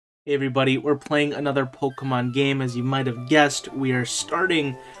Hey everybody, we're playing another Pokemon game. As you might have guessed, we are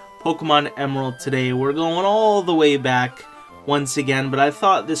starting Pokemon Emerald today. We're going all the way back once again, but I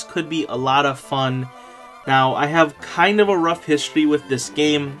thought this could be a lot of fun. Now, I have kind of a rough history with this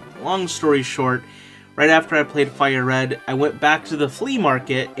game. Long story short, right after I played Fire Red, I went back to the flea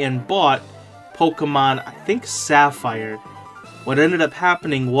market and bought Pokemon, I think Sapphire. What ended up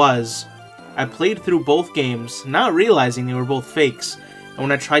happening was, I played through both games, not realizing they were both fakes. And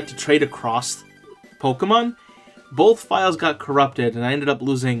when I tried to trade across Pokemon, both files got corrupted and I ended up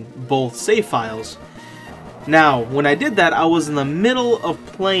losing both save files. Now, when I did that, I was in the middle of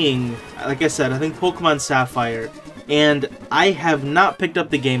playing, like I said, I think Pokemon Sapphire, and I have not picked up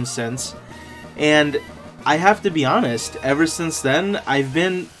the game since. And I have to be honest, ever since then, I've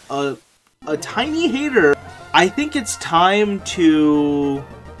been a tiny hater. I think it's time to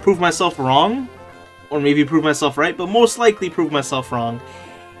prove myself wrong. Or maybe prove myself right, but most likely prove myself wrong.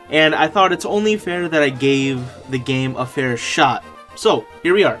 And I thought it's only fair that I gave the game a fair shot. So,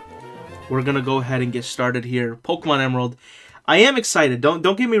 here we are. We're gonna go ahead and get started here. Pokemon Emerald. I am excited, don't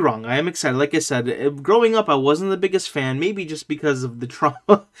get me wrong, I am excited. Like I said, growing up I wasn't the biggest fan, maybe just because of the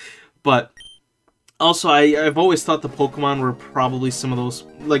trauma. But also I've always thought the Pokemon were probably some of those,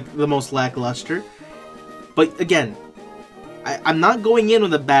 like, the most lackluster. But again, I'm not going in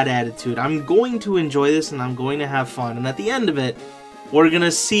with a bad attitude. I'm going to enjoy this and I'm going to have fun. And at the end of it, we're going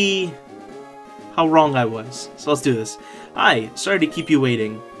to see how wrong I was. So let's do this. Hi, sorry to keep you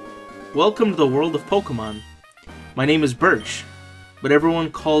waiting. Welcome to the world of Pokemon. My name is Birch, but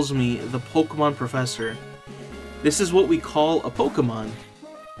everyone calls me the Pokemon Professor. This is what we call a Pokemon.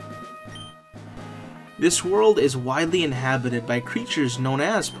 This world is widely inhabited by creatures known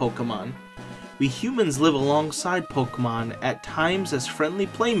as Pokemon. We humans live alongside Pokemon, at times as friendly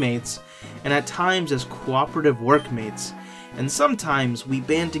playmates, and at times as cooperative workmates, and sometimes we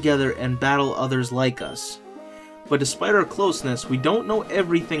band together and battle others like us. But despite our closeness, we don't know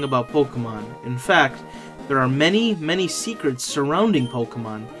everything about Pokemon. In fact, there are many, many secrets surrounding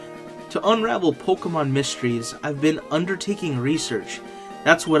Pokemon. To unravel Pokemon mysteries, I've been undertaking research.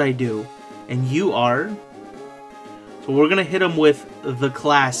 That's what I do. And you are? So we're gonna hit them with the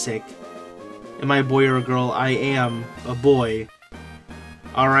classic. Am I a boy or a girl? I am a boy.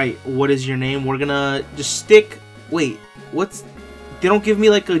 Alright, what is your name? We're gonna just stick... Wait, what's... They don't give me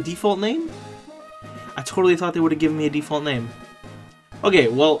like a default name? I totally thought they would have given me a default name. Okay,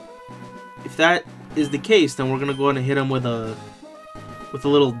 well, if that is the case, then we're gonna go ahead and hit him with a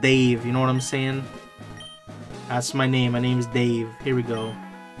little Dave, you know what I'm saying? That's my name. My name's Dave. Here we go.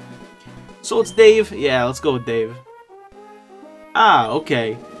 So it's Dave? Yeah, let's go with Dave. Ah,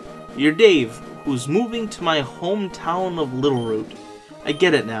 okay. You're Dave, who's moving to my hometown of Littleroot. I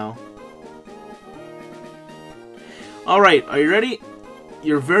get it now. Alright, are you ready?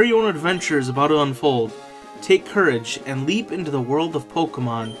 Your very own adventure is about to unfold. Take courage and leap into the world of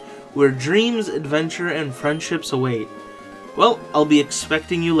Pokemon, where dreams, adventure, and friendships await. Well, I'll be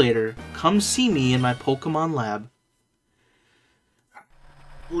expecting you later. Come see me in my Pokemon lab.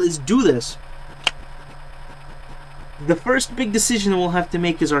 Let's do this. The first big decision we'll have to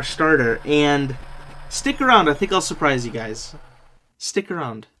make is our starter, and stick around, I think I'll surprise you guys. Stick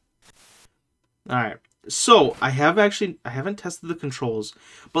around. Alright, so I haven't tested the controls,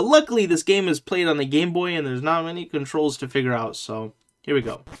 but luckily this game is played on the Game Boy and there's not many controls to figure out, so here we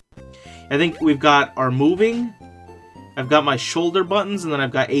go. I think we've got our moving, I've got my shoulder buttons, and then I've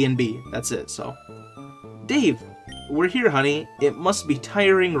got A and B. That's it, so. Dave, we're here, honey. It must be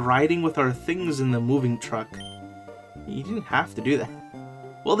tiring riding with our things in the moving truck. You didn't have to do that.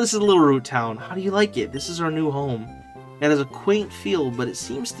 Well, this is Littleroot Town. How do you like it? This is our new home. It has a quaint feel, but it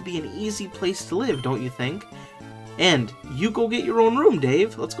seems to be an easy place to live, don't you think? And you go get your own room,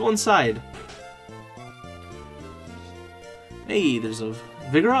 Dave. Let's go inside. Hey, there's a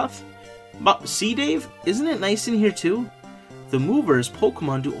Vigoroth. But see, Dave? Isn't it nice in here, too? The movers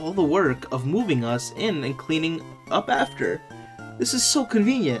Pokemon do all the work of moving us in and cleaning up after. This is so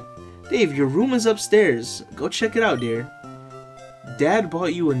convenient. Dave, your room is upstairs. Go check it out, dear. Dad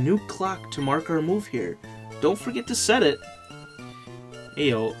bought you a new clock to mark our move here. Don't forget to set it.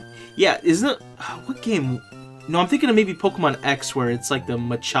 Ayo. Yeah, isn't it... What game? No, I'm thinking of maybe Pokemon X, where it's like the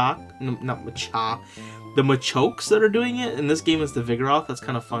Machop... No, not Machop. The Machokes that are doing it, and this game is the Vigoroth. That's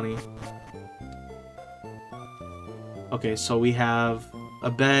kind of funny. Okay, so we have a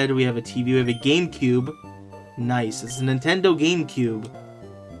bed, we have a TV, we have a GameCube. Nice. It's a Nintendo GameCube.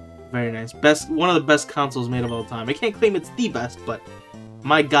 Very nice. One of the best consoles made of all time. I can't claim it's the best, but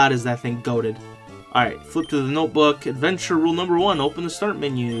my god is that thing goated. Alright, flip to the notebook. Adventure rule number 1. Open the start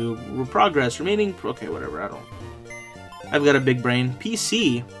menu. Progress. Remaining... Okay, whatever. I've got a big brain.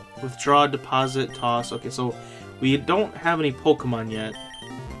 PC. Withdraw, deposit, toss. Okay, so we don't have any Pokemon yet.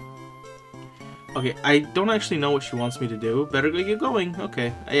 Okay, I don't actually know what she wants me to do. Better get going.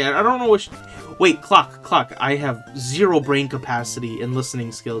 Okay. I don't know what Wait, clock. I have 0 brain capacity and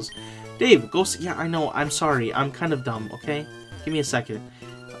listening skills. Dave, go see... Yeah, I know. I'm sorry. I'm kind of dumb, okay? Give me a second.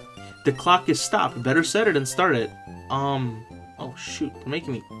 The clock is stopped. Better set it and start it. Oh, shoot. They're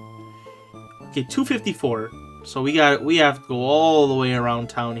making me... Okay, 2:54. So we have to go all the way around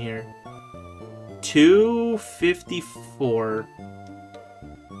town here. 2:54.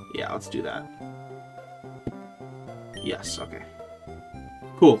 Yeah, let's do that. Yes, okay.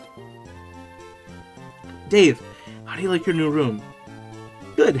 Cool. Dave, how do you like your new room?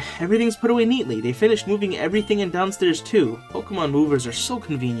 Good. Everything's put away neatly. They finished moving everything in downstairs too. Pokemon movers are so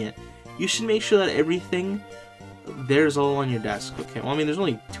convenient. You should make sure that everything there's all on your desk. Okay, well, I mean, there's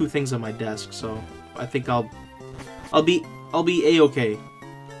only 2 things on my desk, so I think I'll be A-okay.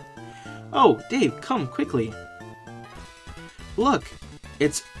 Oh, Dave, come quickly. Look,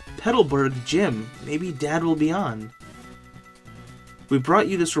 it's Petalburg Gym. Maybe Dad will be on. We brought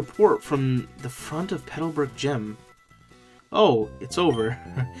you this report from the front of Petalburg Gym. Oh, it's over.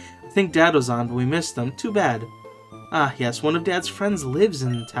 I think Dad was on, but we missed them. Too bad. Ah, yes, one of Dad's friends lives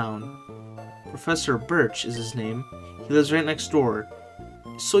in town. Professor Birch is his name. He lives right next door.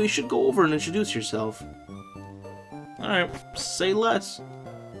 So you should go over and introduce yourself. Alright, say less.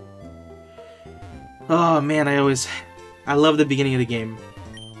 Oh man, I love the beginning of the game.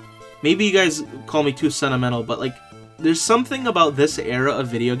 Maybe you guys call me too sentimental, but like, there's something about this era of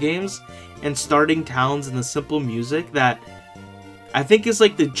video games and starting towns and the simple music that I think is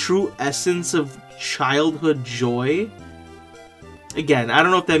like the true essence of childhood joy. Again, I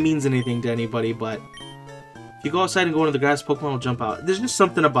don't know if that means anything to anybody, but if you go outside and go into the grass, Pokemon will jump out. There's just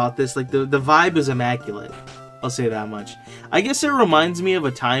something about this, like the vibe is immaculate. I'll say that much. I guess it reminds me of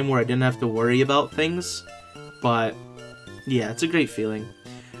a time where I didn't have to worry about things, but yeah, it's a great feeling.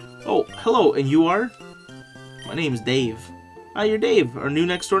 Oh, hello, and you are? My name's Dave. Hi, you're Dave, our new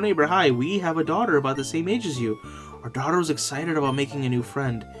next door neighbor. Hi, we have a daughter about the same age as you. Our daughter was excited about making a new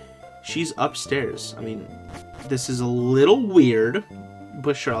friend. She's upstairs. I mean, this is a little weird,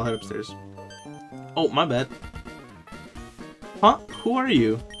 but sure, I'll head upstairs. Oh, my bad. Huh? Who are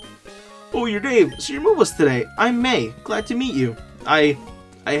you? Oh, you're Dave. So you're with us today. I'm May. Glad to meet you. I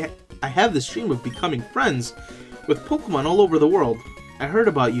have this dream of becoming friends with Pokemon all over the world. I heard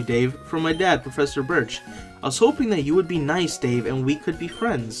about you, Dave, from my dad, Professor Birch. I was hoping that you would be nice, Dave, and we could be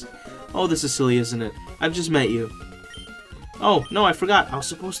friends. Oh, this is silly, isn't it? I've just met you. Oh, no, I forgot. I was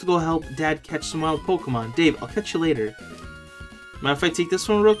supposed to go help Dad catch some wild Pokemon. Dave, I'll catch you later. Mind if I take this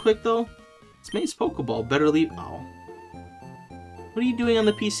one real quick, though? It's May's Pokeball. Better leave... Oh. What are you doing on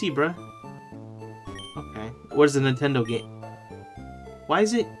the PC, bruh? Okay. Where's the Nintendo game? Why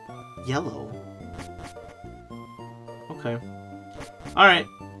is it yellow? Okay. Alright.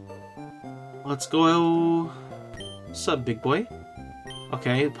 Let's go... What's up, big boy?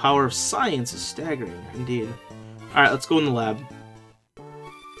 Okay, the power of science is staggering, indeed. Alright, let's go in the lab.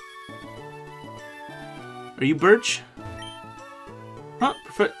 Are you Birch? Huh?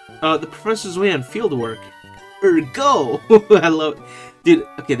 The professor's away on field work. Ergo! I love it. Dude,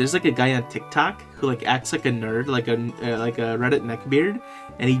 okay, there's like a guy on TikTok who like acts like a nerd, like a Reddit neckbeard,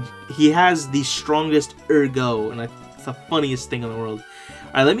 and he has the strongest ergo, and it's the funniest thing in the world.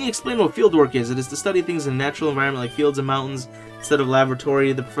 Alright, let me explain what field work is. It is to study things in a natural environment like fields and mountains instead of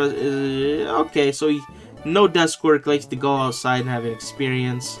laboratory. The professor okay, so no desk work, likes to go outside and have an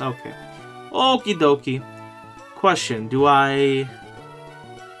experience. Okay. Okie dokie. Question,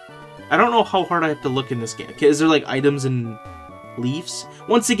 I don't know how hard I have to look in this game. Okay, is there like items and leaves?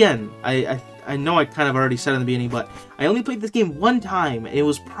 Once again, I know I kind of already said in the beginning, but I only played this game one time, and it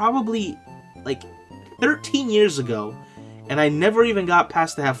was probably like 13 years ago, and I never even got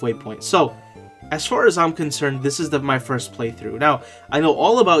past the halfway point. So, as far as I'm concerned, this is my first playthrough. Now, I know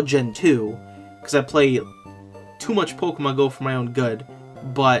all about Gen 2, because I play too much Pokemon Go for my own good,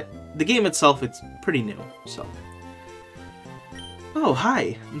 but the game itself, it's pretty new, so... Oh,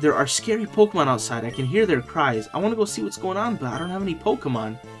 hi. There are scary Pokemon outside. I can hear their cries. I want to go see what's going on, but I don't have any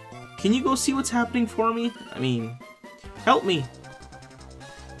Pokemon. Can you go see what's happening for me? I mean, help me.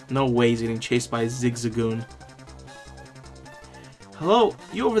 No way he's getting chased by a Zigzagoon. Hello?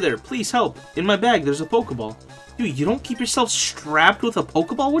 You over there. Please help. In my bag, there's a Pokeball. Dude, you don't keep yourself strapped with a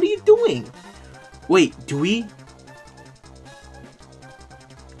Pokeball? What are you doing? Wait, do we...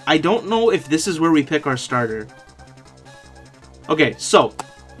 I don't know if this is where we pick our starter. Okay, so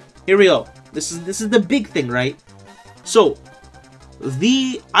here we go. This is the big thing, right? So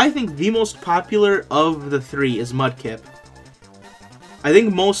I think the most popular of the three is Mudkip. I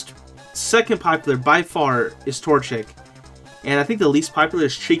think second popular by far is Torchic. And I think the least popular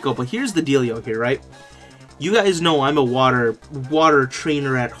is Trico. But here's the dealio here, right? You guys know I'm a water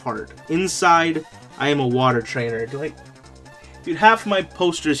trainer at heart. Inside, I am a water trainer. Dude, half my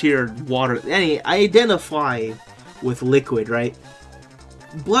posters here are water. I identify with liquid, right?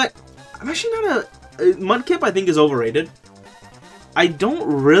 But I'm actually not a... Mudkip, I think, is overrated. I don't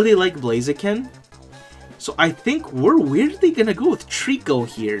really like Blaziken. So I think we're weirdly gonna go with Trico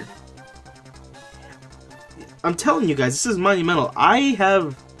here. I'm telling you guys, this is monumental. I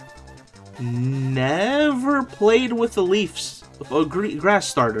have never played with a grass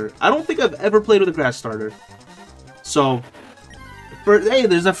starter. I don't think I've ever played with a grass starter. So, hey,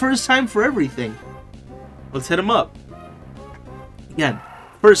 there's a first time for everything. Let's hit him up. Again,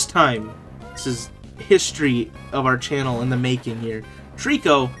 first time. This is history of our channel in the making here.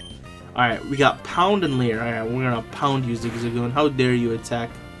 Trico. Alright, we got Pound and Leer. Alright, we're gonna Pound you, Zigzagoon. How dare you attack?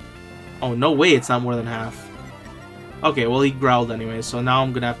 Oh, no way it's not more than half. Okay, well, he growled anyway, so now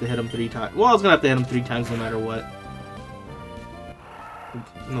I'm gonna have to hit him 3 times. Well, I was gonna have to hit him 3 times no matter what.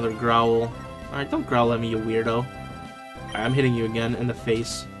 Another growl. Alright, don't growl at me, you weirdo. Alright, I'm hitting you again in the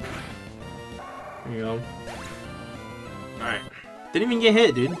face. There you go. Alright. Didn't even get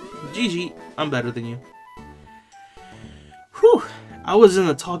hit, dude. GG. I'm better than you. Whew. I was in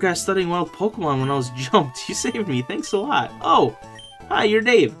the tall grass studying wild Pokemon when I was jumped. You saved me. Thanks a lot. Oh. Hi, you're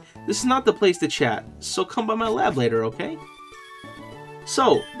Dave. This is not the place to chat, so come by my lab later, okay?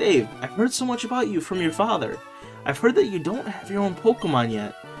 So, Dave, I've heard so much about you from your father. I've heard that you don't have your own Pokemon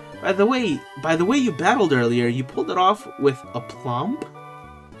yet. By the way you battled earlier, you pulled it off with a plumb?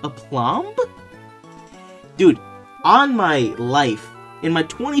 A plumb? Dude, on my life, in my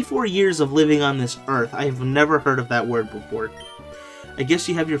 24 years of living on this earth, I have never heard of that word before. I guess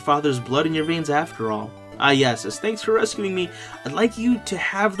you have your father's blood in your veins after all. Ah yes, as thanks for rescuing me, I'd like you to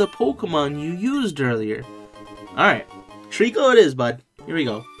have the Pokemon you used earlier. Alright, Trico it is, bud. Here we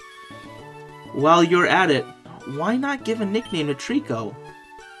go. While you're at it, why not give a nickname to Trico?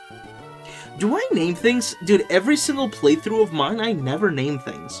 Do I name things? Dude, every single playthrough of mine, I never name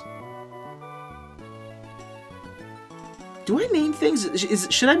things. Do I name things?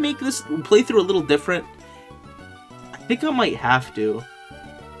 Should I make this playthrough a little different? I think I might have to.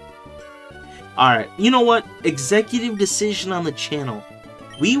 Alright, you know what? Executive decision on the channel.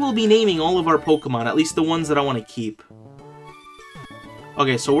 We will be naming all of our Pokemon, at least the ones that I want to keep.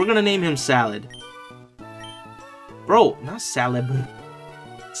 Okay, so we're gonna name him Salad. Bro, not Salad.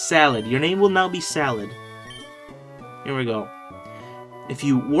 Salad. Your name will now be Salad. Here we go. If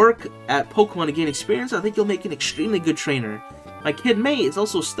you work at Pokemon to gain experience, I think you'll make an extremely good trainer. My kid May is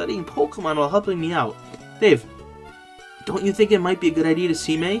also studying Pokemon while helping me out. Dave, don't you think it might be a good idea to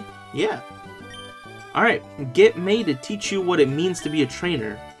see May? Yeah. Alright, get May to teach you what it means to be a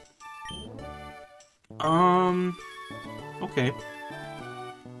trainer. Okay.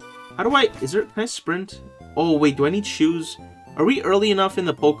 How do I... Can I sprint? Oh, wait, do I need shoes? Are we early enough in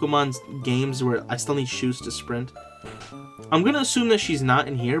the Pokemon games where I still need shoes to sprint? I'm gonna assume that she's not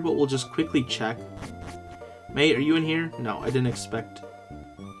in here, but we'll just quickly check. May, are you in here? No, I didn't expect...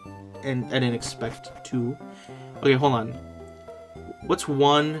 And I didn't expect to. Okay, hold on. What's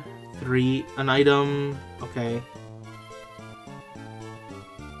 1, 3, an item? Okay.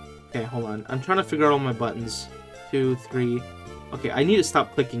 Okay, hold on. I'm trying to figure out all my buttons. 2, 3. Okay, I need to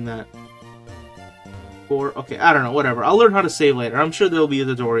stop clicking that. 4. Okay, I don't know, whatever. I'll learn how to save later. I'm sure there'll be a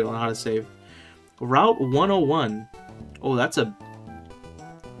tutorial on how to save. Route 101. Oh, that's a...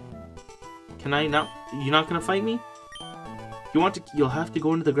 Can I not... You're not gonna fight me? If you want to... You'll have to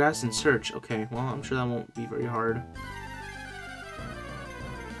go into the grass and search. Okay, well, I'm sure that won't be very hard.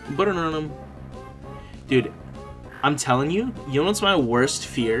 Dude, I'm telling you, you know what's my worst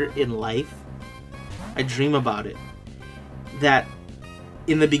fear in life? I dream about it. That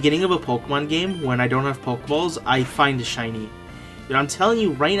in the beginning of a Pokemon game, when I don't have Pokeballs, I find a shiny. Dude, I'm telling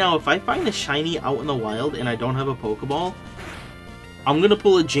you right now, if I find a shiny out in the wild and I don't have a Pokeball, I'm gonna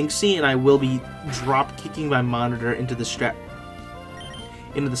pull a Jinxie and I will be drop kicking my monitor into the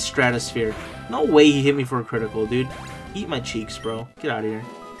stratosphere. No way he hit me for a critical, dude. Eat my cheeks, bro. Get out of here.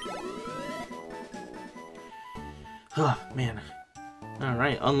 Oh, man.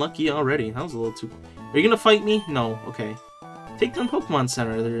 Alright, unlucky already. That was a little too... Are you gonna fight me? No. Okay. Take down Pokemon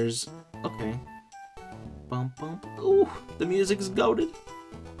Center. There's... Okay. Bum, bum. Ooh, the music's goated.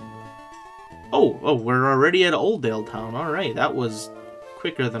 Oh, we're already at Oldale Town. Alright, that was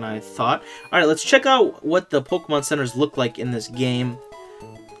quicker than I thought. Alright, let's check out what the Pokemon Centers look like in this game.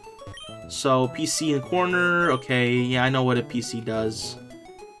 So, PC in the corner. Okay, yeah, I know what a PC does.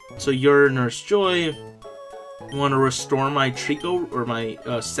 So, you're Nurse Joy. I want to restore my Trico, or my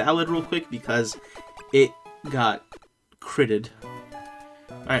salad real quick, because it got critted.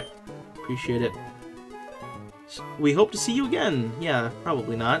 Alright, appreciate it. We hope to see you again. Yeah,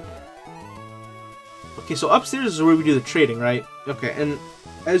 probably not. Okay, so upstairs is where we do the trading, right? Okay, and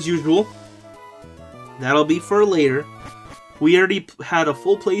as usual, that'll be for later. We already had a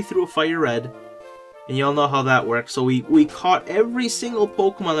full playthrough of Fire Red, and y'all know how that works. So we caught every single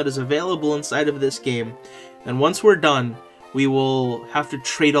Pokemon that is available inside of this game, and once we're done, we will have to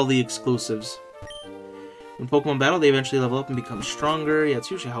trade all the exclusives. In Pokemon Battle, they eventually level up and become stronger. Yeah, it's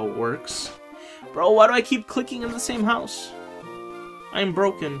usually how it works. Bro, why do I keep clicking in the same house? I'm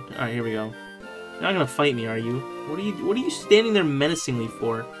broken. Alright, here we go. You're not gonna fight me, are you? What are you standing there menacingly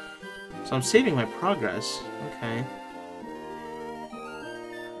for? So I'm saving my progress. Okay.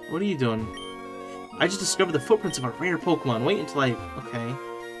 What are you doing? I just discovered the footprints of a rare Pokemon. Wait until I... Okay.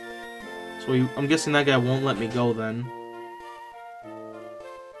 So I'm guessing that guy won't let me go then.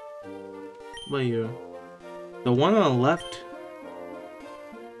 What are you? The one on the left...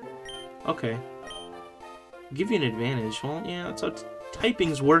 Okay. Give you an advantage. Well, yeah, that's how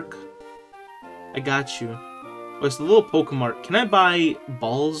typings work. I got you. Oh, it's the little Pokemon. Can I buy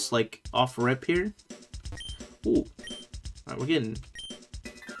balls, like, off rip here? Ooh. Alright, we're getting...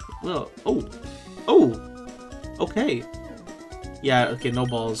 Well, oh. Oh! Okay. Yeah, okay, no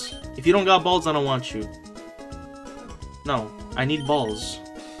balls. If you don't got balls, I don't want you. No, I need balls.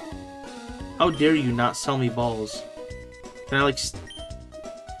 How dare you not sell me balls? Can I, like...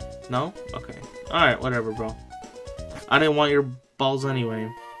 No? Okay. Alright, whatever, bro. I didn't want your balls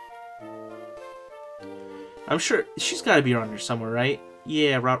anyway. I'm sure she's got to be around here somewhere, right?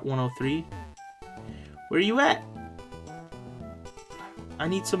 Yeah, Route 103. Where are you at? I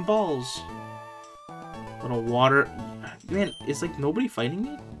need some balls. Little water. Man, is like nobody fighting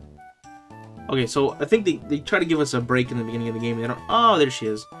me? Okay, so I think they try to give us a break in the beginning of the game. They don't. Oh, there she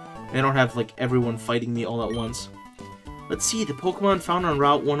is. They don't have like everyone fighting me all at once. Let's see. The Pokemon found on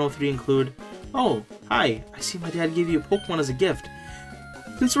Route 103 include. Oh, hi. I see my dad gave you a Pokemon as a gift.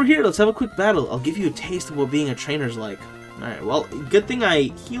 Since we're here, let's have a quick battle. I'll give you a taste of what being a trainer's like. Alright, well, good thing I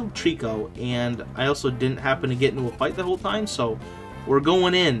healed Trico, and I also didn't happen to get into a fight the whole time, so we're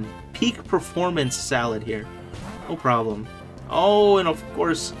going in. Peak performance salad here. No problem. Oh, and of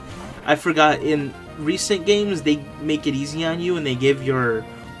course, I forgot, in recent games, they make it easy on you, and they give your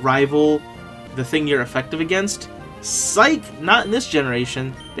rival the thing you're effective against. Psych! Not in this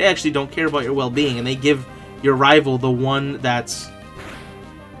generation. They actually don't care about your well-being, and they give your rival the one that's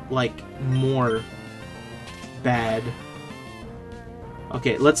like more bad.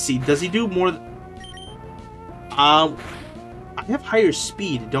 Okay, let's see. Does he do more? I have higher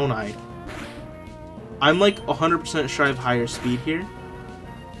speed, don't I? I'm like 100% sure I have higher speed here.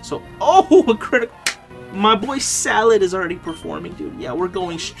 So, oh, a critical. My boy Salad is already performing, dude. Yeah, we're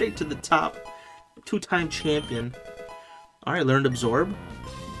going straight to the top. Two-time champion. All right, learned Absorb.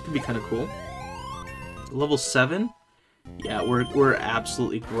 Could be kind of cool. Level 7. Yeah, we're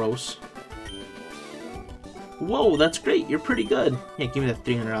absolutely gross. Whoa, that's great. You're pretty good. Yeah, give me that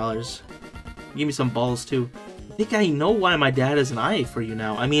 $300. Give me some balls, too. I think I know why my dad has an eye for you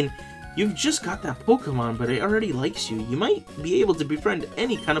now. I mean, you've just got that Pokemon, but it already likes you. You might be able to befriend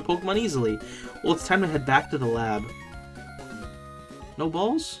any kind of Pokemon easily. Well, it's time to head back to the lab. No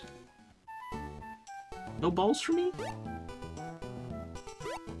balls? No balls for me?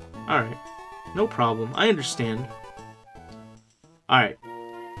 Alright. No problem. I understand. Alright.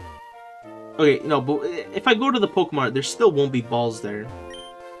 Okay, no, but if I go to the Pokemon, there still won't be balls there.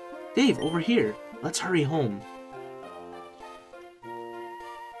 Dave, over here. Let's hurry home.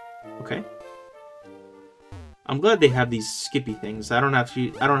 Okay. I'm glad they have these skippy things. I don't have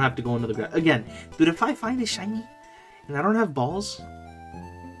to go into the ground. Again, dude, if I find a shiny and I don't have balls,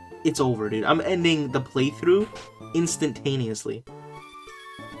 it's over, dude. I'm ending the playthrough instantaneously.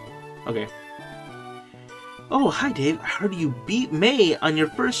 Okay. Oh, hi, Dave. I heard you beat May on your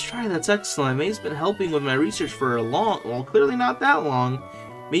first try. That's excellent. May's been helping with my research for a long... Well, clearly not that long.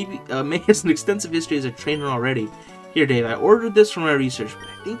 Maybe May has an extensive history as a trainer already. Here, Dave, I ordered this for my research, but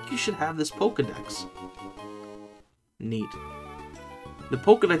I think you should have this Pokedex. Neat. The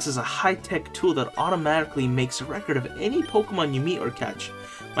Pokedex is a high-tech tool that automatically makes a record of any Pokemon you meet or catch.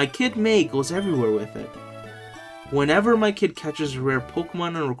 My kid May goes everywhere with it. Whenever my kid catches a rare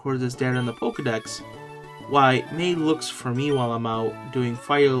Pokemon and records this data in the Pokedex, why, May looks for me while I'm out doing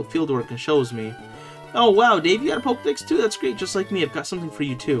field work and shows me. Oh wow, Dave, you got a Pokedex too? That's great, just like me. I've got something for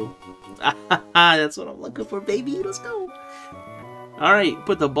you too. That's what I'm looking for, baby. Let's go. Alright,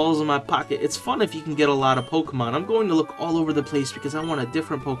 put the balls in my pocket. It's fun if you can get a lot of Pokemon. I'm going to look all over the place because I want a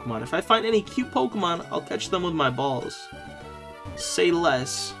different Pokemon. If I find any cute Pokemon, I'll catch them with my balls. Say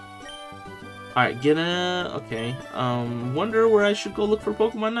less. Alright, get a... Okay. Wonder where I should go look for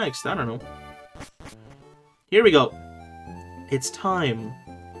Pokemon next. I don't know. Here we go. It's time.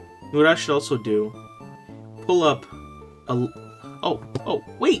 You know what I should also do? Pull up a... Oh,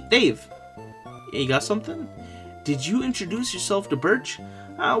 wait, Dave! You got something? Did you introduce yourself to Birch?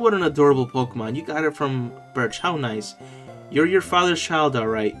 Ah, what an adorable Pokemon. You got it from Birch. How nice. You're your father's child,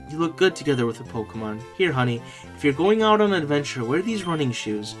 alright. You look good together with a Pokemon. Here, honey, if you're going out on an adventure, wear these running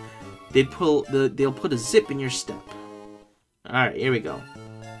shoes. They'll put a zip in your step. Alright, here we go.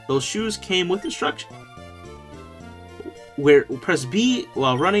 Those shoes came with instructions. Press B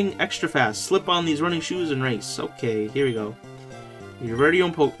while running extra fast. Slip on these running shoes and race. Okay, here we go. Your very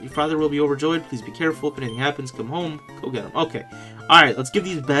own your father will be overjoyed. Please be careful. If anything happens, come home. Go get him. Okay. Alright, let's give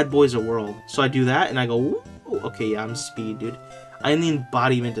these bad boys a whirl. So I do that, and I go, woo. Okay, yeah, I'm speed, dude. I am the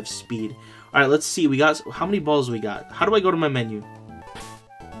embodiment of speed. Alright, let's see. We got... How many balls do we got? How do I go to my menu?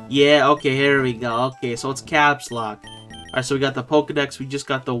 Yeah, okay, here we go. Okay, so it's caps lock. Alright, so we got the Pokedex. We just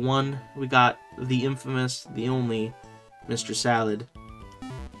got the one. We got the infamous, the only Mr. Salad.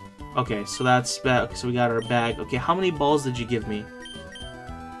 Okay, so that's... Okay, so we got our bag. Okay, how many balls did you give me?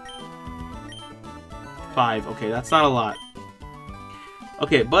 5. Okay, that's not a lot.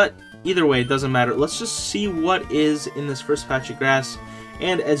 Okay, but either way, it doesn't matter. Let's just see what is in this first patch of grass.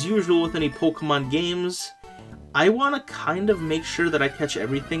 And as usual with any Pokemon games, I want to kind of make sure that I catch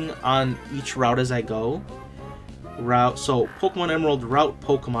everything on each route as I go. So, Pokemon Emerald route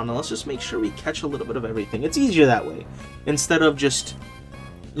Pokemon, and let's just make sure we catch a little bit of everything. It's easier that way. Instead of just,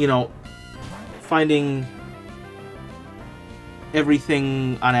 you know, finding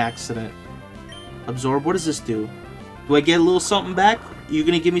everything on accident. Absorb, what does this do? Do I get a little something back? You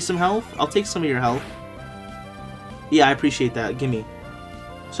gonna give me some health? I'll take some of your health. Yeah, I appreciate that. Gimme.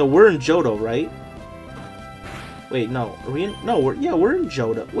 So we're in Johto, right? Wait, no. Are we in... No, we're in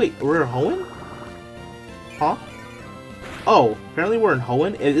Johto. Wait, we're in Hoenn? Huh? Oh, apparently we're in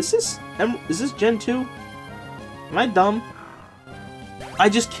Hoenn. Is this Gen 2? Am I dumb? I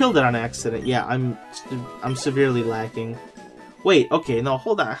just killed it on accident. Yeah, I'm severely lacking. Wait, okay, no,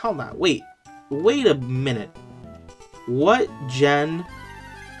 hold on. Wait a minute. What gen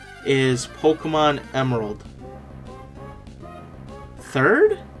is Pokemon Emerald?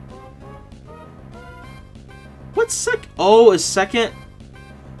 3rd? What's second? Oh, is second?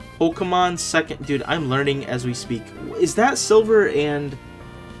 Pokemon second. Dude, I'm learning as we speak. Is that Silver and...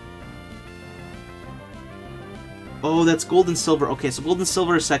 Oh, that's Gold and Silver. Okay, so Gold and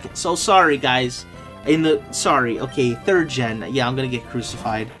Silver is second. So sorry, guys. Sorry. Okay, 3rd gen. Yeah, I'm gonna get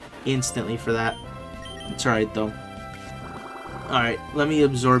crucified instantly for that. It's alright, though. Alright, let me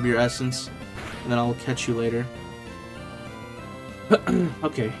absorb your essence, and then I'll catch you later.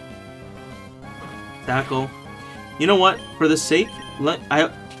 Okay. Tackle. You know what? For the sake, I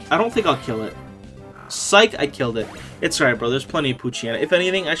don't think I'll kill it. Psych, I killed it. It's alright, bro. There's plenty of Poochyena. If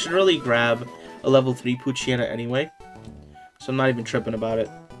anything, I should really grab a level 3 Poochyena anyway. So I'm not even tripping about it.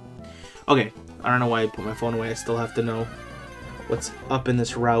 Okay. I don't know why I put my phone away. I still have to know what's up in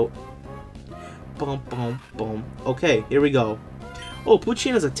this route. Boom, boom, boom. Okay, here we go. Oh,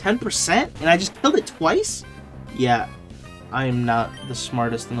 Poochyena's a 10%? And I just killed it twice? Yeah. I am not the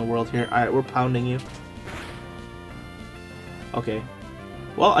smartest in the world here. Alright, we're pounding you. Okay.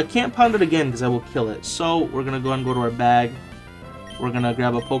 Well, I can't pound it again because I will kill it. So, we're going to go ahead and go to our bag. We're going to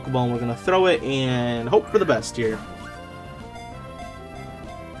grab a Pokeball and we're going to throw it and hope for the best here.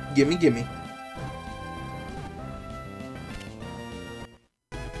 Gimme, gimme.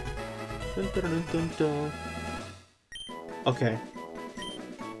 Dun, dun, dun, dun, dun. Okay.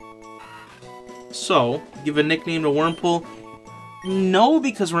 So, give a nickname to Wurmple. No,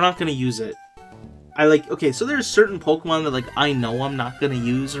 because we're not going to use it. Okay, so there's certain Pokemon that, I know I'm not going to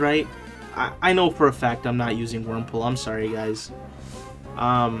use, right? I know for a fact I'm not using Wurmple. I'm sorry, guys.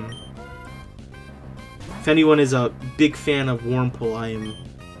 If anyone is a big fan of Wurmple, I am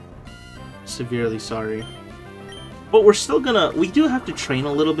severely sorry. But we're still gonna... We do have to train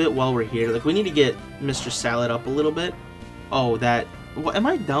a little bit while we're here. We need to get Mr. Salad up a little bit. Oh, that... Am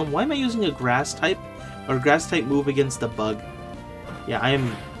I dumb? Why am I using a Grass type? Or Grass type move against a Bug? Yeah, I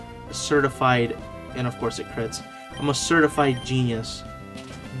am certified... And of course it crits. I'm a certified genius.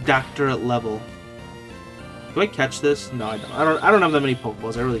 Doctorate level. Do I catch this? No, I don't. I don't have that many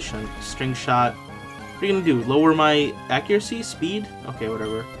Pokeballs. I really shouldn't. String Shot. What are you gonna do? Lower my accuracy? Speed? Okay,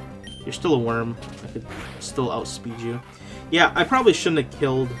 whatever. You're still a worm. I could still outspeed you. Yeah, I probably shouldn't have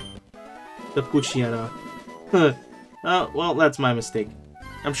killed the Poochyena. Well, that's my mistake.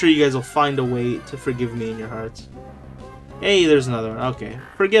 I'm sure you guys will find a way to forgive me in your hearts. Hey, there's another one. Okay.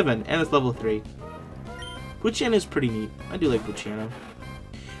 Forgiven. And it's level 3. Poochyena is pretty neat. I do like Poochyena.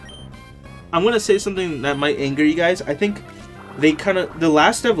 I'm gonna say something that might anger you guys. I think they the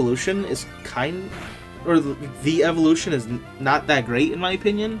last evolution is the evolution is not that great in my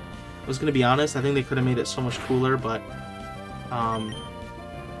opinion. I was gonna be honest. I think they could have made it so much cooler, but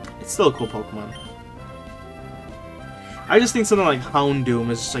it's still a cool Pokemon. I just think something like Houndoom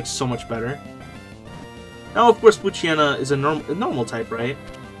is just like so much better. Now, of course, Poochyena is a normal type, right?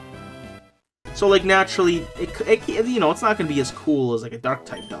 So, like, naturally, you know, it's not gonna be as cool as like a dark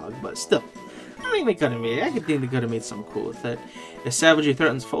type dog, but still, I think they could have made it. I think they could have made something cool with it. It savagely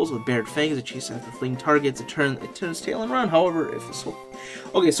threatens foes with bared fangs. It chases after fleeing targets. It turns tail and run. However, if it's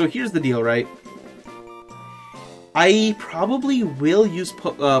okay, so here's the deal, right? I probably will use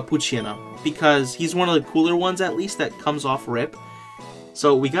Poochyena because he's one of the cooler ones, at least, that comes off rip.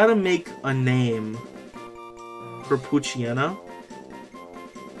 So we gotta make a name for Poochyena.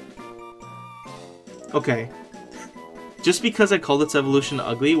 Okay. Just because I called its evolution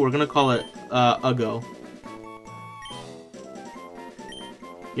ugly, we're gonna call it Uggo.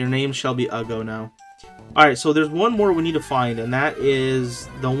 Your name shall be Uggo now. Alright, so there's one more we need to find, and that is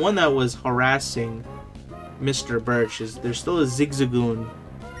the one that was harassing Mr. Birch. There's still a Zigzagoon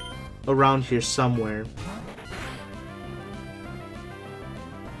around here somewhere.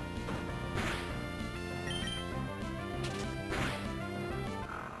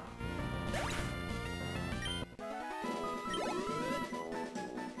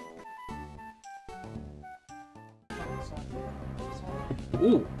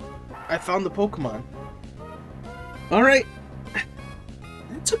 Ooh, I found the Pokemon. Alright.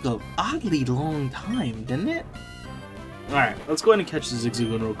 That took an oddly long time, didn't it? Alright, let's go ahead and catch the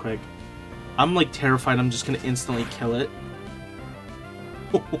Zigzagoon real quick. I'm like terrified I'm just gonna instantly kill it.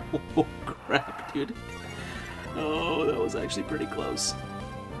 Oh, crap, dude. Oh, that was actually pretty close.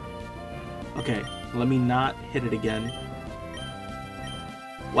 Okay, let me not hit it again.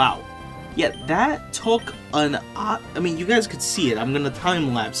 Wow. Yeah, that took an odd... I mean, you guys could see it. I'm gonna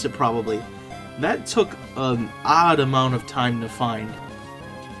time-lapse it, probably. That took an odd amount of time to find.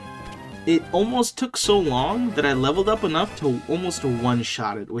 It almost took so long that I leveled up enough to almost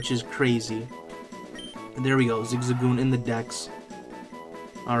one-shot it, which is crazy. And there we go, Zigzagoon in the dex.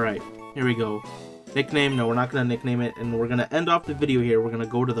 Alright, here we go. Nickname, no, we're not gonna nickname it, and we're gonna end off the video here. We're gonna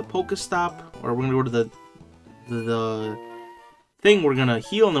go to the Pokestop, or we're gonna go to the thing, we're gonna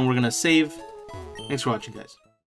heal, and then we're gonna save. Thanks for watching, guys.